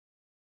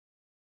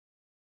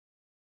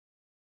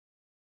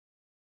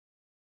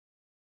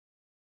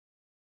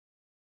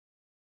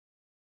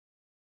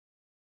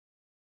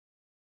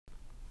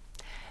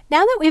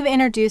Now that we've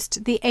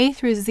introduced the A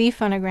through Z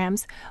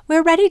phonograms,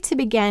 we're ready to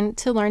begin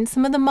to learn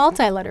some of the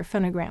multi-letter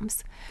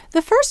phonograms.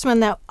 The first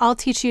one that I'll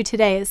teach you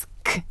today is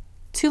K,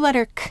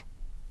 two-letter K.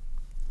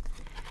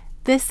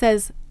 This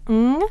says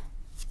ng.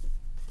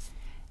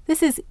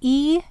 This is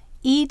E,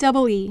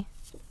 E-double-E.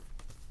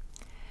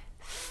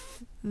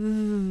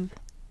 When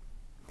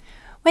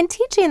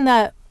teaching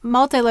the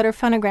multi-letter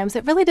phonograms,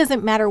 it really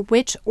doesn't matter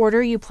which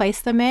order you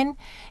place them in.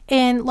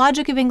 In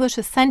Logic of English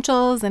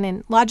Essentials and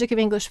in Logic of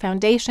English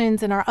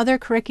Foundations and our other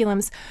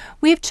curriculums,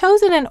 we've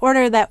chosen an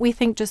order that we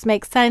think just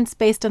makes sense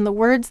based on the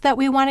words that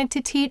we wanted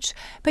to teach,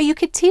 but you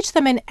could teach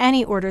them in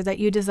any order that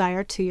you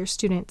desire to your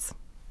students.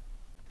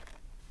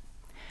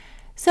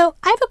 So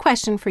I have a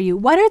question for you.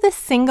 What are the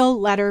single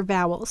letter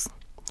vowels?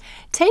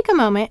 Take a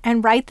moment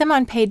and write them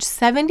on page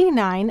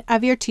 79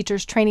 of your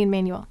teacher's training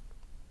manual.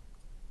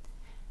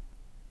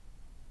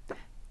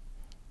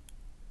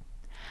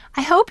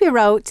 I hope you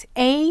wrote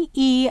A,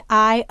 E,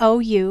 I, O,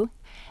 U,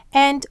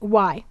 and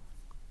Y.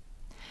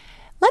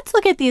 Let's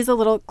look at these a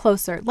little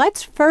closer.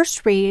 Let's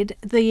first read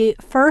the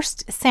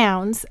first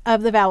sounds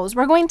of the vowels.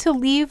 We're going to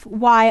leave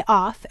Y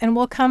off, and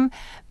we'll come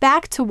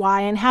back to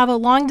Y and have a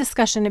long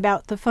discussion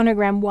about the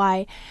phonogram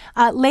Y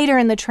later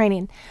in the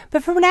training.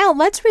 But for now,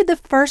 let's read the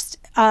first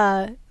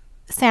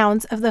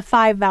sounds of the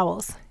 5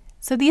 vowels.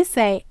 So these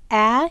say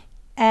A,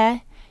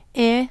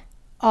 E,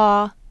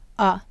 I,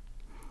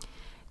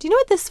 Do you know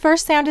what this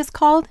first sound is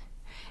called?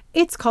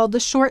 It's called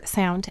the short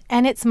sound,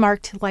 and it's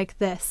marked like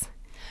this.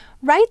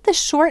 Write the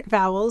short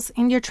vowels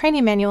in your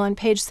training manual on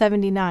page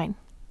 79.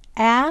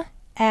 A,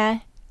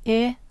 I,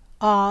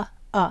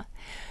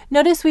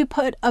 Notice we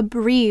put a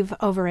breve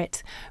over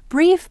it.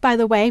 Breve, by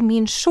the way,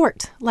 means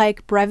short,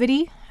 like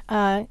brevity.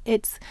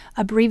 It's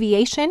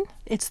abbreviation.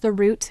 It's the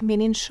root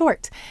meaning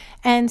short.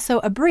 And so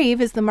a breve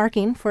is the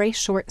marking for a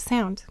short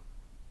sound.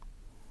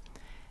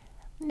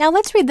 Now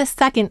let's read the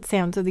second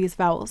sounds of these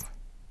vowels.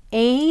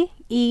 A,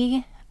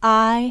 E,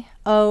 I,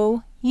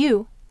 O,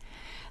 U.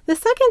 The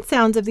second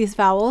sounds of these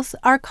vowels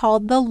are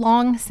called the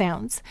long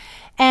sounds,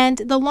 and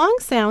the long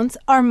sounds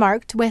are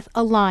marked with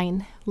a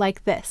line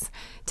like this.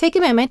 Take a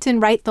moment and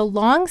write the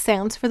long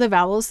sounds for the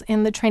vowels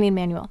in the training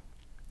manual.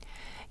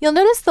 You'll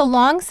notice the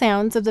long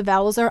sounds of the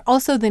vowels are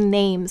also the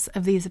names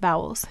of these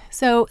vowels.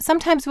 So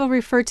sometimes we'll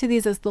refer to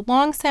these as the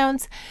long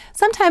sounds,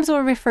 sometimes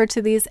we'll refer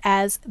to these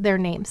as their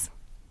names.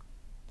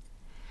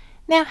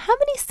 Now, how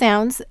many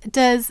sounds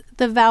does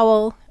the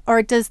vowel,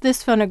 or does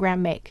this phonogram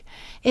make?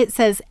 It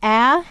says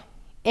A,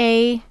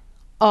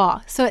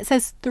 aw. So it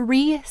says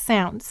 3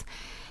 sounds.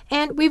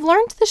 And we've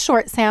learned the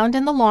short sound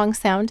and the long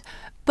sound,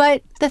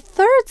 but the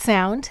third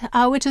sound,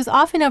 which is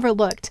often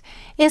overlooked,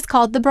 is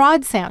called the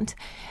broad sound.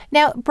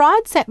 Now,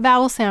 broad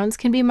vowel sounds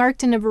can be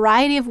marked in a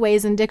variety of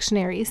ways in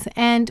dictionaries,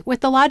 and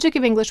with the Logic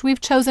of English,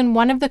 we've chosen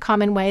one of the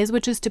common ways,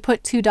 which is to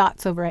put 2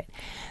 dots over it.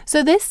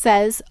 So this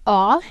says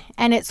aw,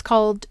 and it's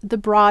called the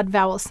broad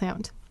vowel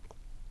sound.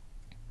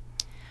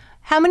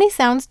 How many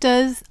sounds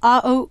does a,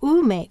 o,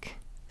 u make?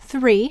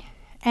 3.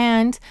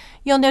 And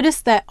you'll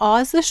notice that aw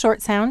is the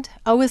short sound,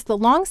 o is the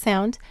long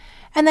sound,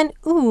 and then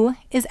u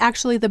is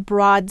actually the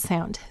broad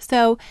sound.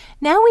 So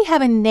now we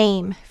have a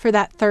name for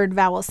that third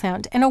vowel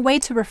sound and a way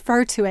to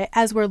refer to it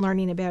as we're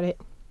learning about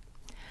it.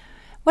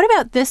 What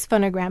about this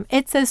phonogram?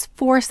 It says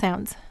 4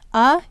 sounds,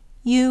 a,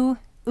 u,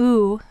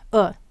 u.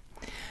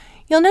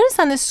 You'll notice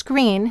on the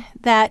screen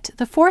that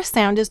the 4th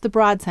sound is the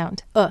broad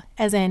sound,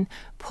 as in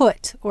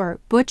put or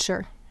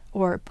butcher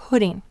or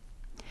pudding.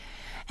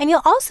 And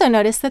you'll also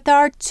notice that there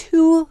are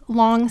 2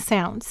 long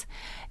sounds.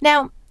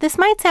 Now, this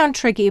might sound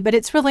tricky, but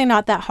it's really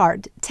not that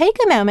hard. Take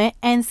a moment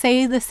and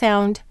say the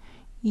sound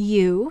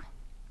U,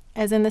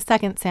 as in the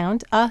second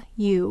sound,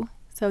 U,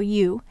 so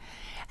U,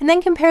 and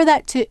then compare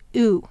that to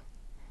oo.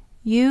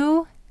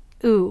 U,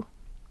 oo.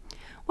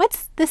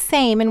 What's the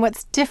same and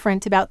what's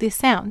different about these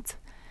sounds?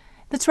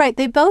 That's right,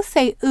 they both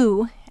say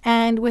oo,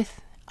 and with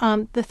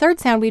the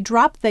third sound, we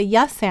drop the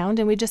y sound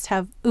and we just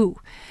have oo.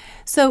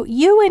 So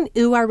U and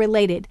oo are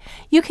related.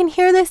 You can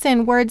hear this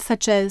in words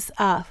such as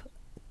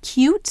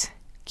cute.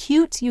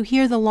 Cute, you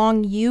hear the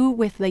long U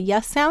with the y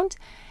sound.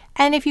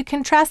 And if you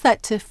contrast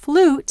that to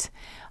flute,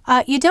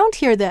 you don't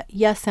hear the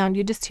y sound,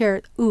 you just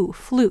hear oo,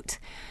 flute.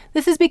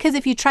 This is because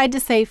if you tried to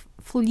say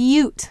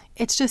flute,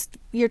 it's just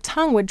your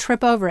tongue would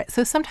trip over it.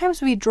 So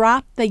sometimes we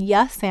drop the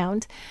y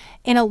sound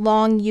in a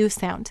long U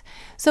sound.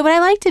 So what I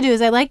like to do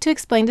is I like to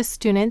explain to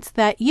students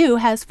that U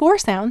has 4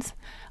 sounds,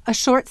 a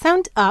short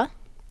sound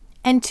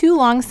and 2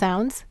 long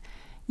sounds,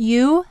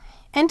 U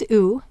and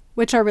oo,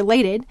 which are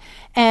related,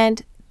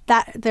 and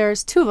that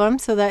there's 2 of them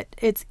so that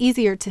it's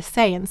easier to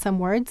say in some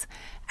words,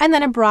 and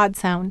then a broad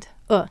sound,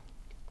 With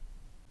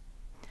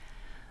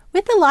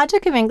the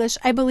Logic of English,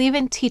 I believe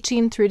in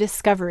teaching through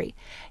discovery.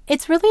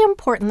 It's really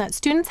important that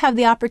students have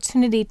the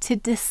opportunity to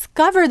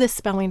discover the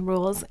spelling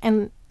rules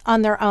and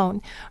on their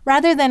own,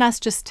 rather than us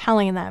just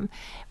telling them.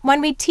 When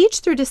we teach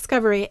through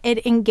discovery,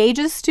 it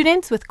engages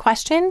students with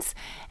questions,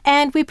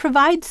 and we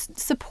provide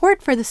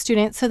support for the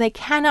students so they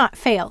cannot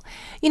fail.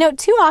 You know,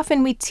 too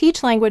often we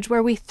teach language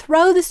where we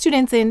throw the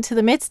students into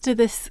the midst of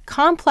this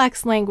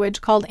complex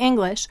language called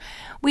English.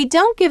 We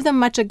don't give them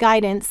much of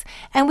guidance,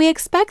 and we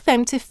expect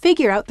them to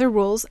figure out the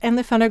rules and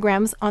the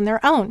phonograms on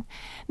their own.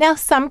 Now,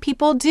 some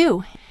people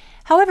do.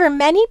 However,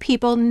 many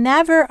people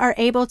never are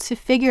able to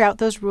figure out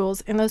those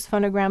rules and those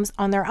phonograms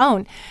on their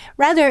own.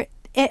 Rather,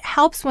 it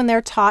helps when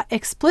they're taught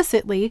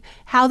explicitly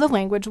how the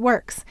language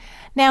works.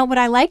 Now, what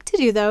I like to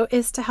do, though,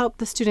 is to help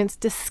the students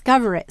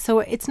discover it.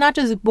 So it's not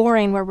just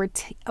boring where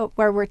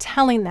we're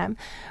telling them.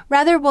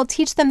 Rather, we'll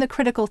teach them the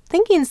critical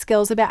thinking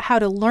skills about how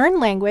to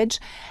learn language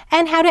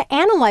and how to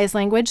analyze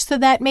language so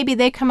that maybe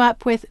they come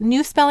up with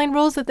new spelling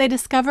rules that they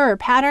discover or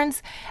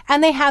patterns,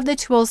 and they have the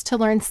tools to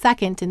learn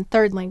second and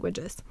third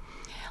languages.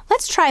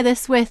 Let's try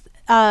this with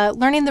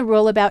learning the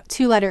rule about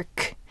two-letter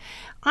k.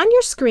 On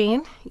your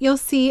screen, you'll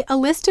see a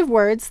list of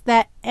words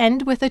that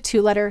end with a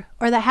two-letter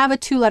or that have a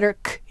two-letter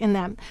k in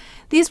them.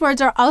 These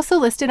words are also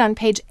listed on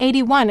page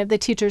 81 of the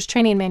Teacher's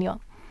Training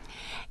Manual.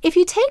 If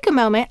you take a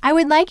moment, I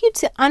would like you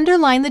to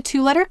underline the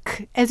two-letter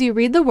k as you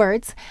read the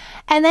words,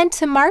 and then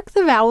to mark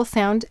the vowel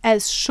sound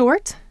as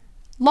short,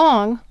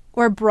 long,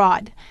 or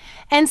broad,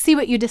 and see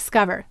what you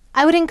discover.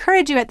 I would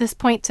encourage you at this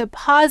point to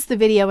pause the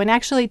video and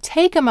actually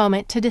take a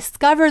moment to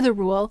discover the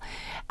rule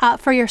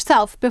for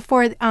yourself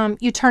before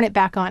you turn it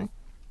back on.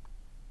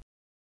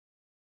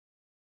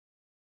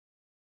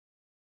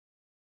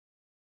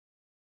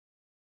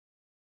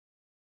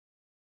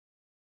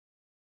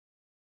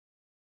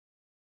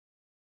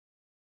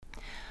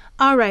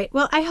 All right,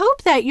 well, I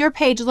hope that your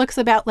page looks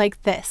about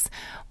like this.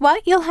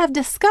 What you'll have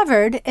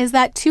discovered is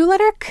that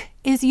two-letter k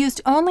is used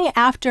only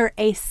after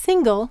a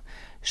single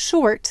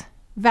short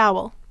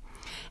vowel.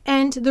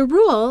 And the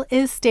rule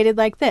is stated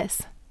like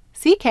this.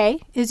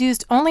 CK is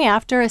used only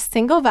after a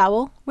single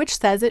vowel, which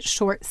says its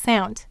short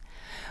sound.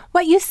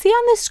 What you see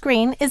on the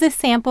screen is a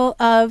sample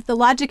of the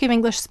Logic of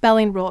English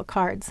spelling rule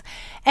cards.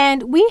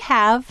 And we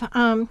have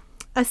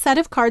a set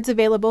of cards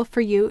available for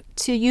you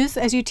to use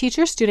as you teach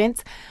your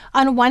students.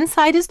 On one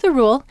side is the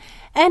rule,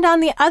 and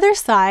on the other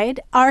side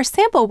are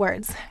sample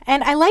words.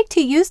 And I like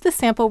to use the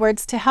sample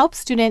words to help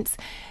students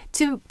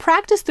to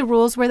practice the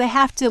rules where they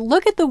have to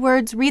look at the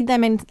words, read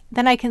them, and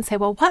then I can say,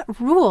 well, what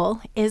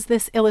rule is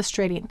this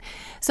illustrating?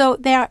 So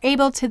they are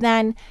able to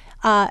then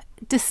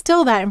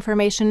distill that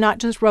information, not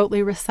just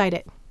rotely recite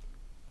it.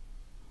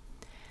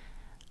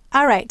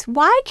 All right,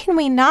 why can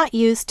we not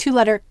use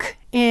two-letter k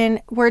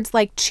in words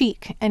like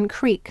cheek and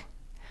creek?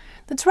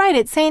 That's right,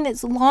 it's saying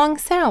it's long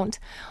sound.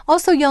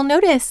 Also, you'll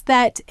notice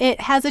that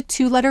it has a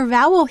two-letter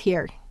vowel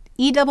here.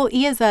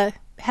 E-double-E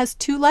has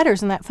two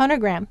letters in that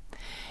phonogram.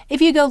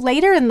 If you go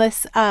later in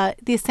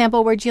these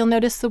sample words, you'll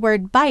notice the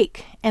word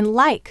bike and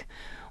like.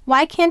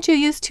 Why can't you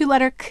use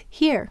two-letter k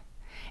here?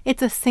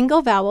 It's a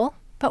single vowel,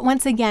 but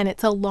once again,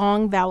 it's a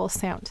long vowel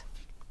sound.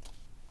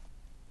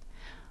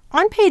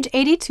 On page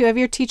 82 of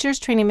your Teacher's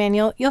Training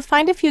Manual, you'll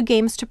find a few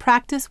games to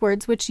practice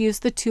words which use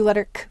the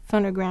two-letter k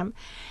phonogram.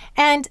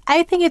 And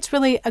I think it's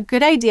really a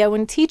good idea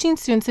when teaching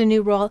students a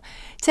new rule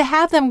to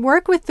have them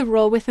work with the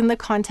rule within the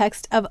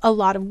context of a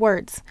lot of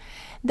words.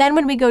 Then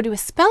when we go to a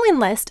spelling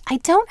list, I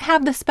don't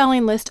have the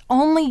spelling list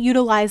only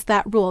utilize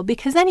that rule,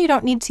 because then you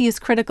don't need to use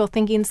critical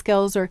thinking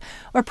skills or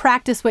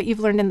practice what you've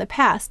learned in the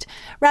past.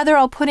 Rather,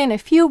 I'll put in a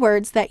few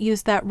words that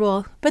use that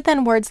rule, but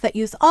then words that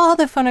use all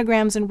the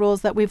phonograms and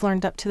rules that we've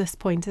learned up to this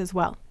point as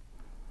well.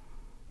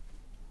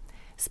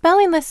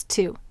 Spelling List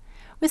 2.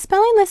 With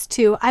Spelling List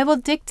 2, I will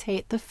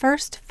dictate the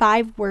first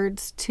 5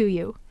 words to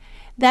you.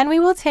 Then we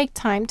will take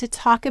time to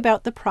talk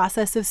about the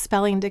process of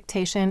spelling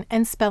dictation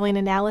and spelling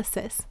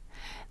analysis.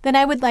 Then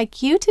I would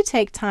like you to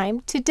take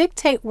time to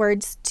dictate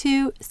words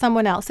to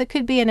someone else. It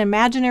could be an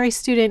imaginary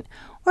student,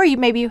 or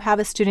maybe you have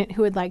a student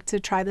who would like to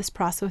try this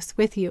process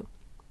with you.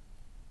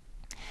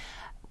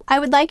 I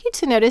would like you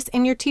to notice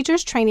in your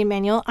Teacher's Training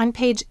Manual on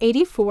page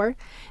 84,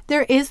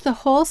 there is the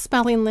whole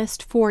spelling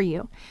list for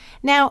you.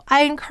 Now,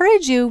 I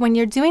encourage you when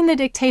you're doing the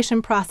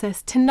dictation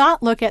process to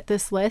not look at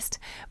this list,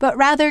 but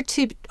rather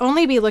to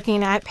only be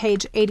looking at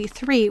page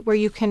 83 where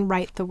you can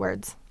write the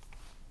words.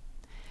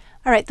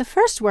 All right, the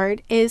first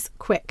word is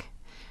quick.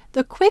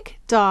 The quick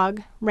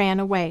dog ran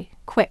away.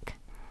 Quick.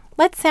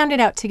 Let's sound it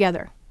out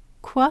together.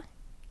 Qu,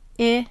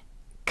 I,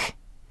 k.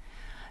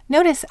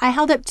 Notice I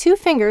held up 2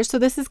 fingers, so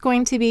this is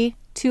going to be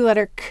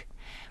two-letter k.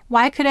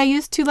 Why could I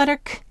use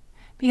two-letter k?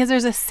 Because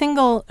there's a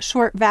single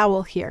short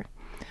vowel here.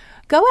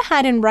 Go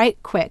ahead and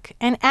write quick,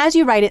 and as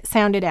you write it,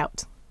 sound it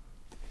out.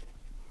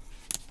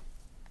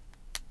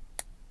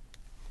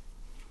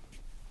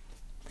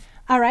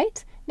 All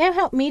right, now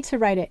help me to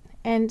write it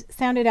and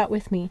sound it out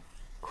with me.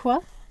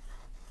 Qu,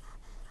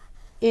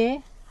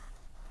 I,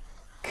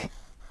 k.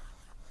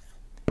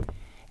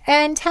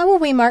 And how will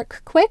we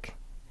mark quick?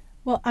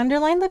 We'll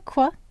underline the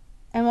qu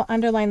and we'll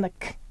underline the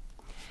k.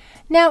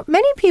 Now,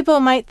 many people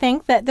might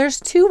think that there's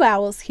 2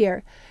 vowels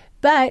here,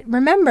 but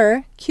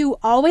remember, Q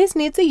always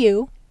needs a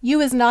U U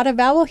is not a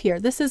vowel here.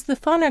 This is the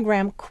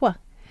phonogram qu.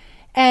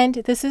 And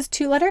this is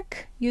two-letter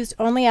k used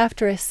only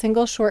after a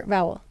single short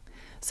vowel.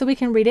 So we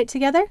can read it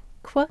together.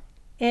 Qu,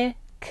 I,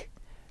 k,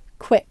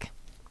 quick.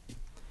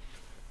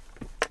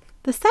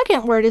 The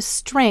second word is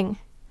string.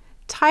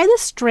 Tie the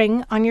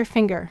string on your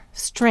finger.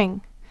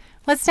 String.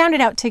 Let's sound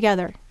it out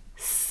together.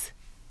 S,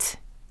 t,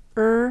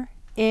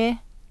 I,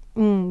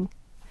 ng.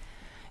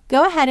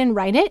 Go ahead and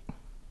write it.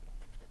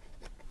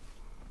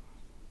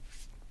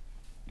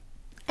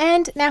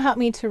 And now help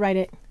me to write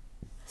it.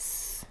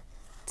 S,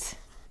 t,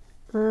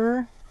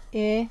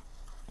 I,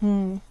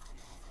 ng.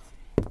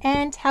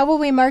 And how will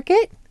we mark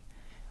it?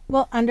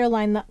 We'll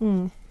underline the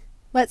ng.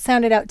 Let's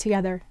sound it out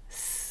together.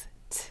 S,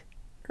 t,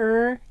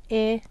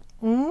 I,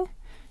 ng.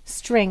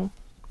 String.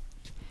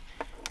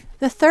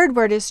 The third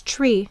word is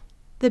tree.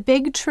 The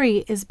big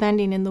tree is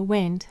bending in the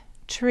wind.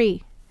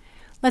 Tree.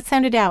 Let's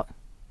sound it out.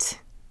 T,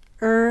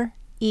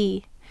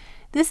 E.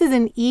 This is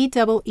an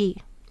E-double-E.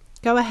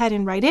 Go ahead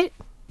and write it.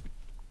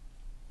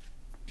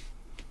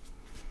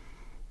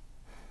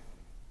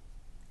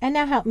 And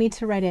now help me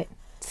to write it.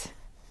 T,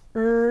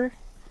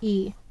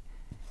 E.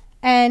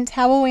 And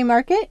how will we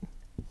mark it?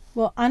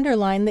 We'll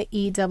underline the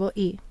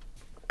E-double-E.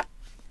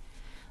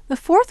 The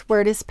fourth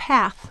word is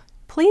path.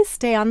 Please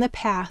stay on the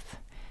path.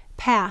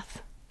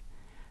 Path.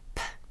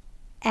 P,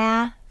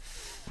 A,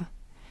 F.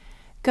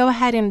 Go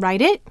ahead and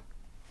write it.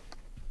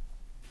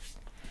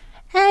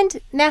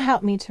 And now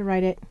help me to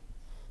write it.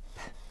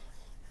 P,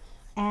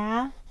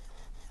 A,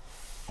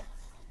 F.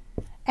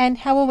 And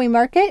how will we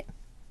mark it?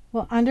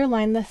 We'll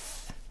underline the th.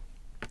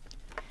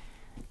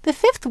 The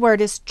fifth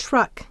word is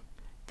truck.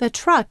 The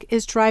truck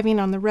is driving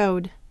on the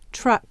road.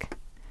 Truck.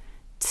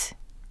 T,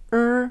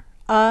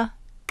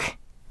 K.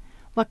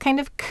 What kind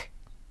of k?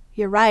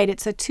 You're right,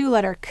 it's a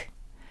two-letter k.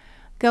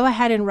 Go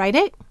ahead and write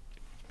it.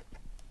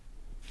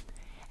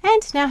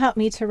 And now help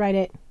me to write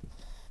it.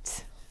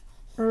 T,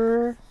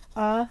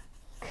 K.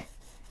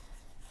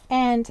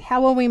 And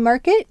how will we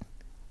mark it?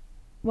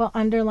 We'll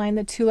underline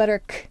the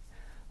two-letter k.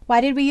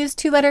 Why did we use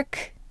two-letter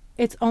k?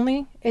 It's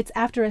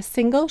after a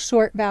single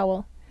short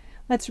vowel.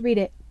 Let's read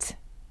it. T,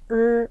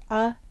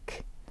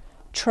 K.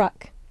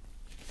 Truck.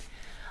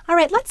 All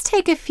right, let's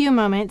take a few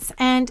moments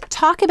and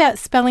talk about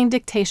spelling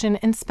dictation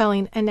and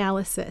spelling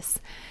analysis.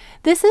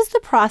 This is the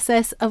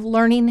process of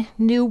learning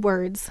new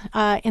words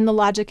in the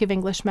Logic of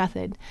English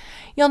method.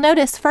 You'll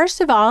notice,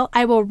 first of all,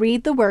 I will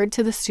read the word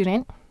to the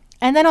student,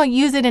 and then I'll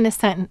use it in a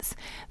sentence.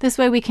 This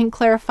way we can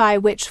clarify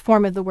which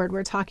form of the word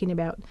we're talking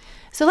about.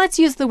 So let's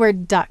use the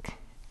word duck.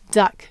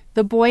 Duck.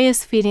 The boy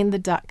is feeding the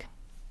duck.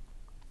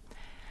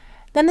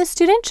 Then the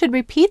student should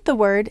repeat the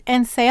word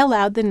and say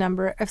aloud the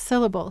number of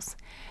syllables.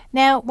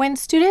 Now, when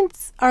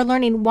students are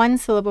learning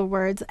one-syllable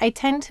words, I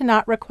tend to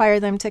not require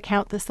them to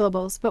count the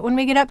syllables, but when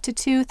we get up to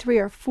 2, 3,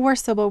 or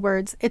 4-syllable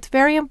words, it's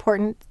very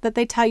important that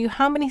they tell you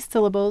how many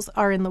syllables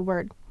are in the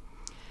word.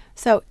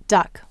 So,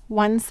 duck,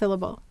 1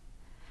 syllable.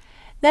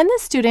 Then the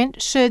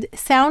student should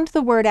sound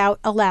the word out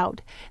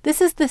aloud.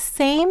 This is the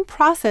same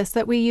process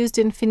that we used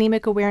in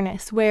phonemic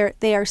awareness, where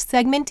they are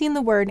segmenting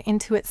the word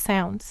into its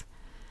sounds.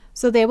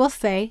 So they will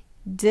say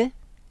d,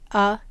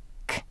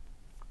 k.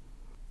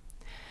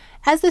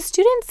 As the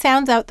student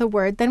sounds out the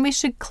word, then we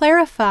should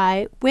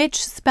clarify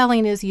which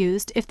spelling is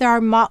used if there are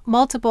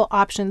multiple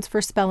options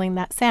for spelling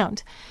that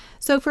sound.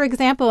 So for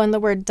example, in the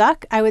word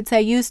duck, I would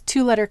say use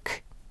two-letter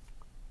k.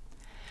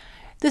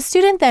 The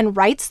student then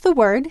writes the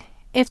word.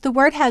 If the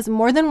word has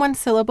more than 1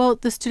 syllable,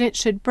 the student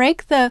should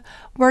break the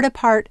word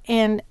apart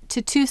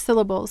into 2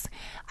 syllables.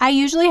 I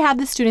usually have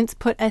the students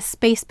put a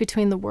space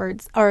between the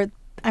words,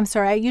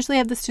 I usually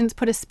have the students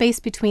put a space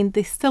between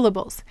the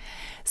syllables.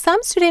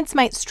 Some students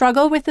might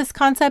struggle with this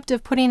concept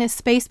of putting a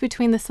space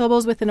between the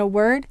syllables within a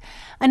word.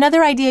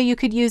 Another idea you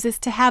could use is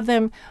to have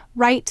them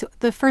write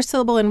the first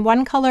syllable in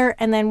one color,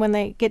 and then when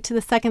they get to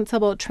the second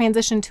syllable,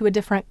 transition to a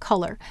different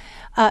color.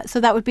 So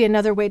that would be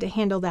another way to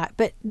handle that.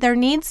 But there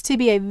needs to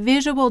be a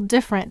visual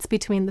difference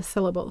between the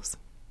syllables.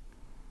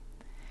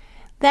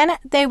 Then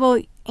they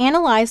will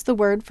analyze the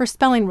word for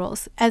spelling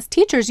rules. As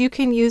teachers, you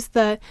can use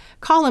the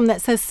column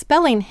that says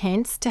spelling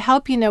hints to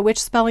help you know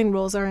which spelling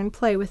rules are in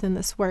play within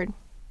this word.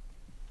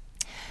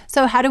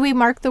 So how do we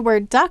mark the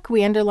word duck?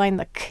 We underline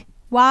the k.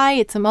 Why?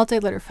 It's a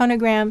multi-letter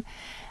phonogram.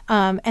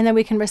 And then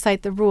we can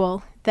recite the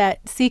rule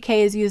that CK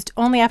is used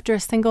only after a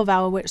single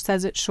vowel, which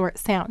says its short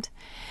sound.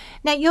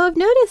 Now, you'll have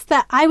noticed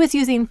that I was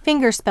using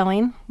finger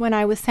spelling when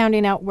I was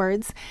sounding out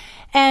words.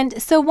 And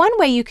so one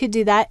way you could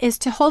do that is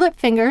to hold up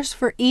fingers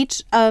for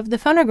each of the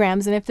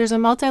phonograms. And if there's a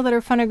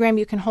multi-letter phonogram,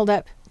 you can hold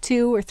up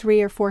 2 or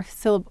 3 or 4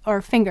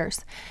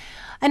 fingers.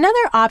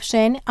 Another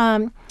option,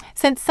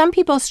 since some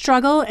people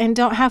struggle and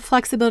don't have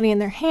flexibility in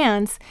their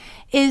hands,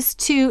 is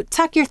to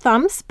tuck your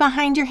thumbs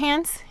behind your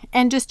hands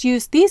and just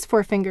use these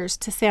 4 fingers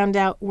to sound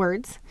out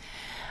words.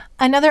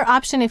 Another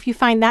option, if you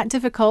find that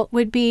difficult,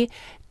 would be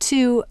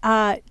to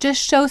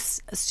just show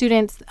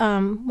students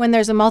when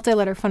there's a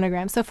multi-letter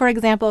phonogram. So for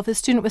example, if a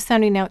student was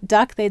sounding out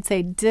duck, they'd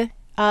say d,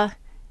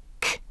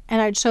 k,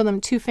 and I'd show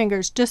them 2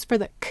 fingers just for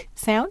the k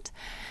sound.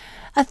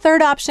 A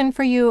third option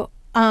for you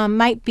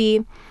might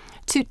be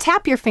to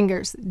tap your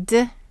fingers,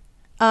 d,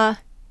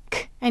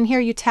 k, and here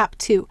you tap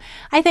 2.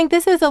 I think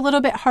this is a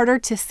little bit harder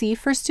to see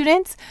for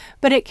students,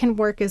 but it can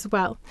work as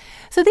well.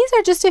 So these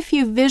are just a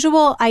few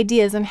visual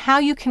ideas on how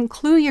you can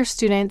clue your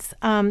students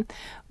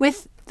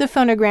with the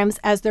phonograms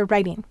as they're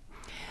writing.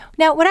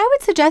 Now, what I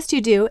would suggest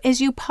you do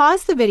is you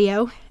pause the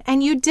video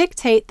and you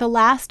dictate the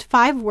last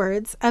 5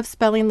 words of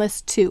spelling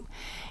list 2.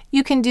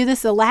 You can do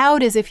this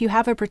aloud as if you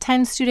have a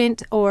pretend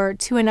student or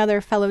to another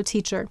fellow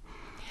teacher.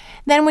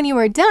 Then when you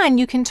are done,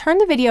 you can turn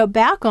the video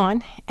back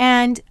on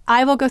and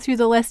I will go through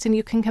the list and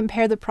you can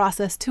compare the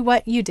process to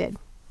what you did.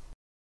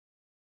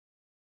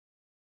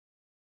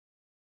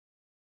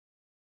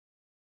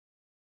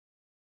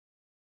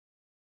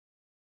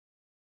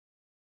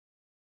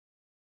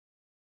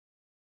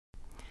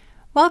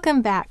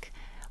 Welcome back.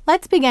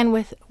 Let's begin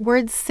with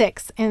word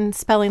 6 in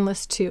spelling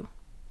list 2.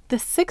 The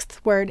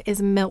 6th word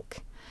is milk.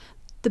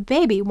 The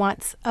baby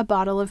wants a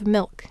bottle of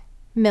milk.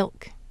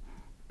 Milk.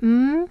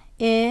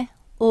 I,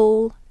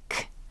 O,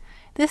 K.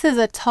 This is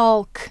a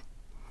tall K.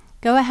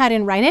 Go ahead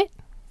and write it.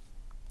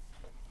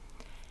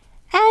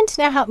 And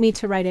now help me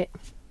to write it.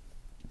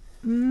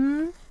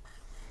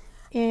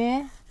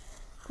 I,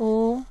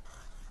 O,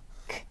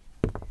 K.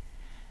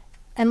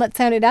 And let's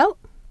sound it out.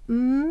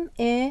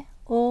 I,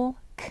 O,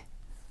 K.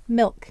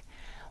 Milk.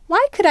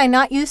 Why could I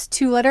not use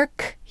 2-letter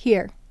K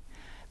here?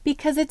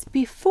 Because it's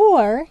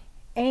before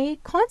a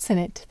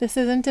consonant. This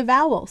isn't a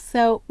vowel,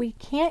 so we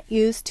can't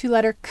use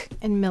 2-letter K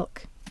in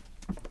milk.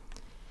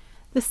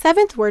 The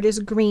 7th word is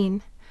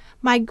green.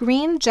 My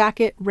green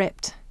jacket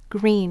ripped.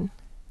 Green.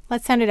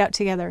 Let's sound it out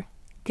together.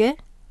 G,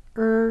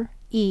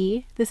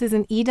 E. This is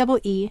an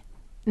E-double-E.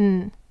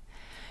 N.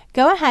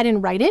 Go ahead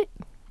and write it.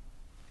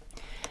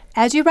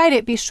 As you write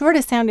it, be sure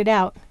to sound it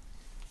out.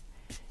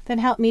 Then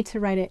help me to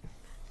write it.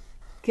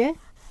 G,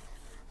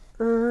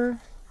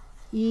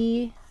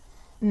 E,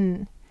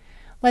 N.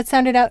 Let's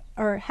sound it out,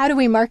 or how do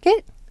we mark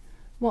it?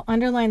 We'll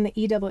underline the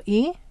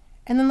E-double-E,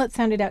 and then let's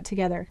sound it out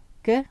together.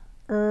 G,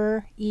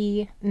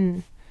 E,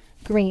 N.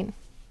 Green.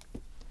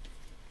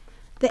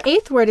 The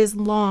 8th word is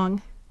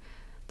long.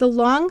 The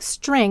long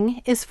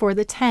string is for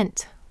the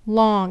tent.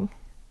 Long.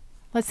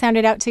 Let's sound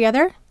it out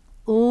together.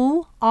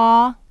 U,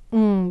 A,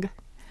 ng.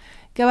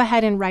 Go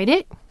ahead and write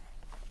it.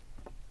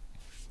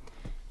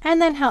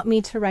 And then help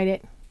me to write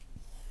it.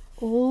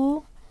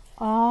 U,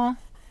 A,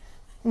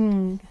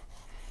 ng.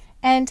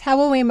 And how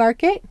will we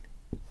mark it?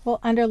 We'll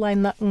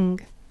underline the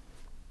ng.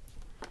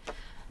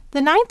 The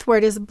 9th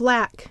word is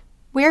black.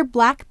 Wear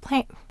black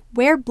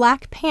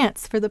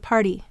pants for the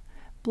party.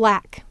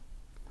 Black.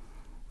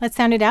 Let's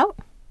sound it out.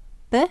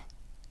 B,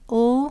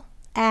 O,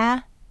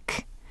 A,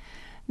 K.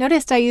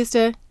 Notice I used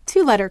a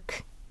 2-letter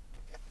K.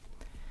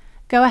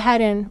 Go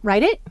ahead and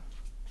write it.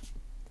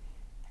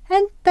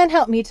 And then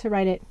help me to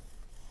write it.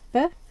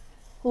 B,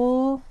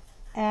 O,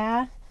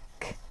 A,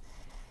 K.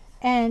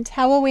 And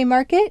how will we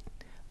mark it?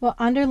 We'll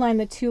underline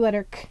the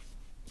 2-letter K.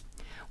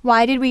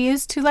 Why did we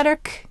use 2-letter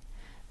K?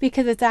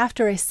 Because it's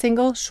after a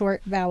single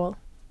short vowel.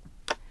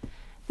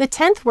 The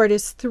 10th word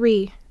is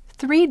 3.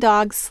 3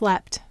 dogs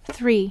slept.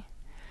 3.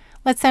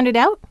 Let's sound it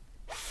out.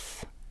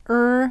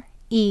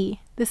 E.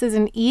 This is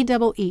an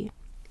E-double-E.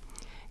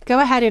 Go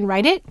ahead and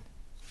write it.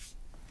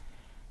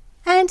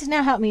 And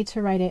now help me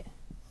to write it.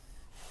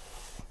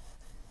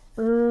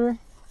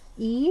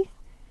 E.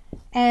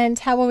 And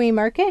how will we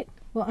mark it?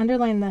 We'll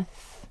underline the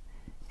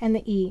and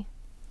the E.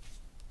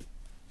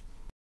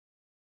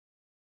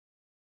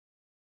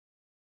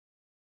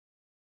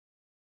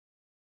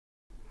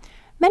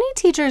 Many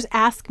teachers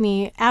ask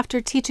me after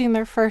teaching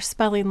their first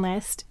spelling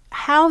list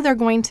how they're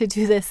going to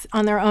do this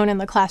on their own in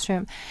the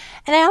classroom.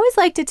 And I always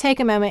like to take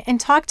a moment and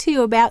talk to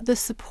you about the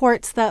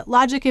supports that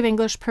Logic of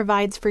English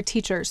provides for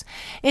teachers.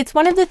 It's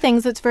one of the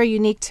things that's very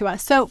unique to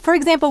us. So, for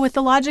example, with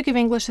the Logic of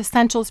English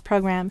Essentials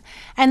program,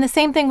 and the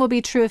same thing will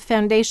be true of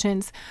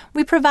Foundations,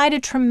 we provide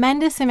a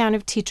tremendous amount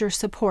of teacher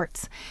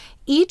supports.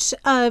 Each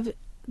of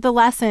the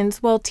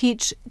lessons will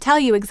tell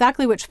you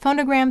exactly which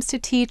phonograms to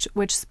teach,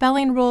 which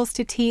spelling rules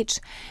to teach.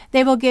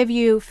 They will give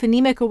you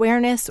phonemic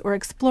awareness or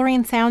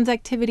exploring sounds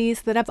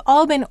activities that have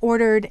all been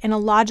ordered in a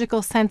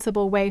logical,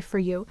 sensible way for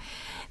you.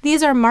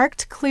 These are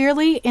marked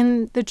clearly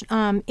in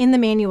the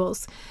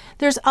manuals.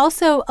 There's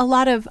also a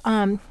lot of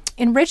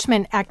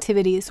enrichment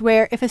activities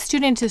where if a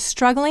student is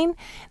struggling,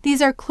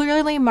 these are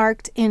clearly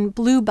marked in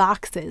blue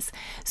boxes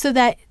so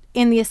that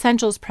in the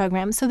Essentials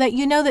program, so that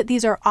you know that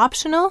these are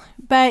optional,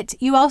 but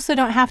you also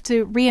don't have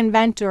to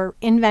reinvent or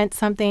invent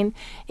something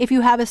if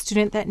you have a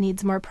student that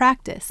needs more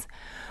practice.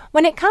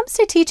 When it comes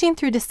to teaching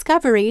through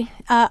discovery,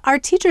 our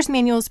teacher's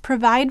manuals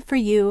provide for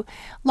you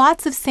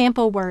lots of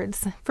sample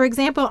words. For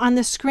example, on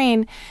the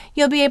screen,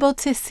 you'll be able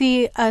to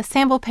see a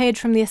sample page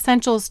from the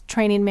Essentials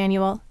training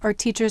manual or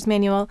teacher's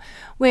manual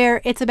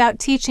where it's about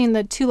teaching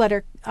the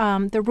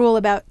the rule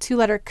about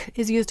 2-letter K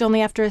is used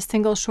only after a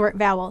single short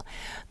vowel.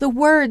 The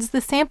words, the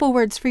sample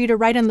words for you to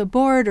write on the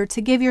board or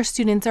to give your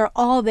students are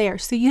all there,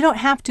 so you don't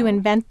have to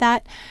invent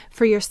that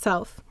for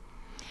yourself.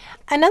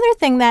 Another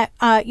thing that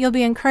you'll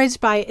be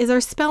encouraged by is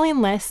our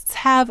spelling lists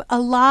have a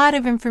lot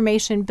of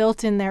information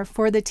built in there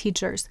for the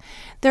teachers.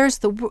 There's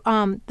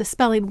the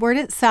spelling word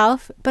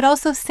itself, but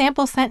also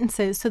sample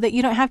sentences so that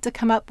you don't have to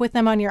come up with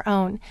them on your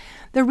own.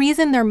 The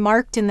reason they're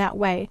marked in that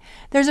way.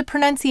 There's a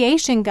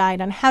pronunciation guide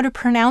on how to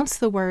pronounce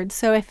the word.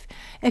 So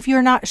if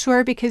you're not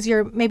sure because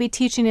you're maybe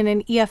teaching in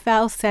an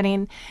EFL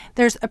setting,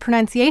 there's a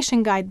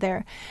pronunciation guide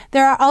there.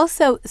 There are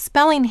also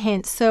spelling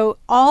hints. So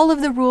all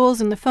of the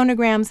rules and the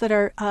phonograms that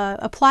are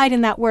applied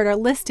in that word are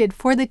listed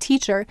for the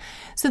teacher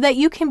so that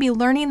you can be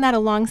learning that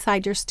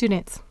alongside your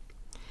students.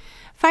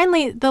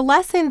 Finally, the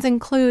lessons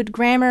include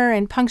grammar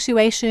and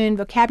punctuation,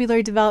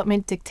 vocabulary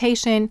development,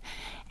 dictation,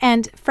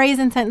 and phrase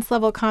and sentence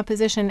level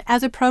composition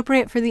as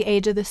appropriate for the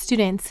age of the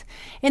students.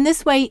 In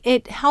this way,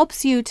 it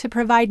helps you to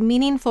provide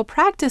meaningful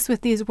practice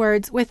with these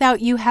words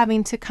without you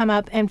having to come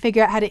up and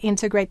figure out how to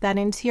integrate that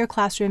into your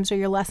classrooms or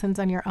your lessons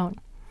on your own.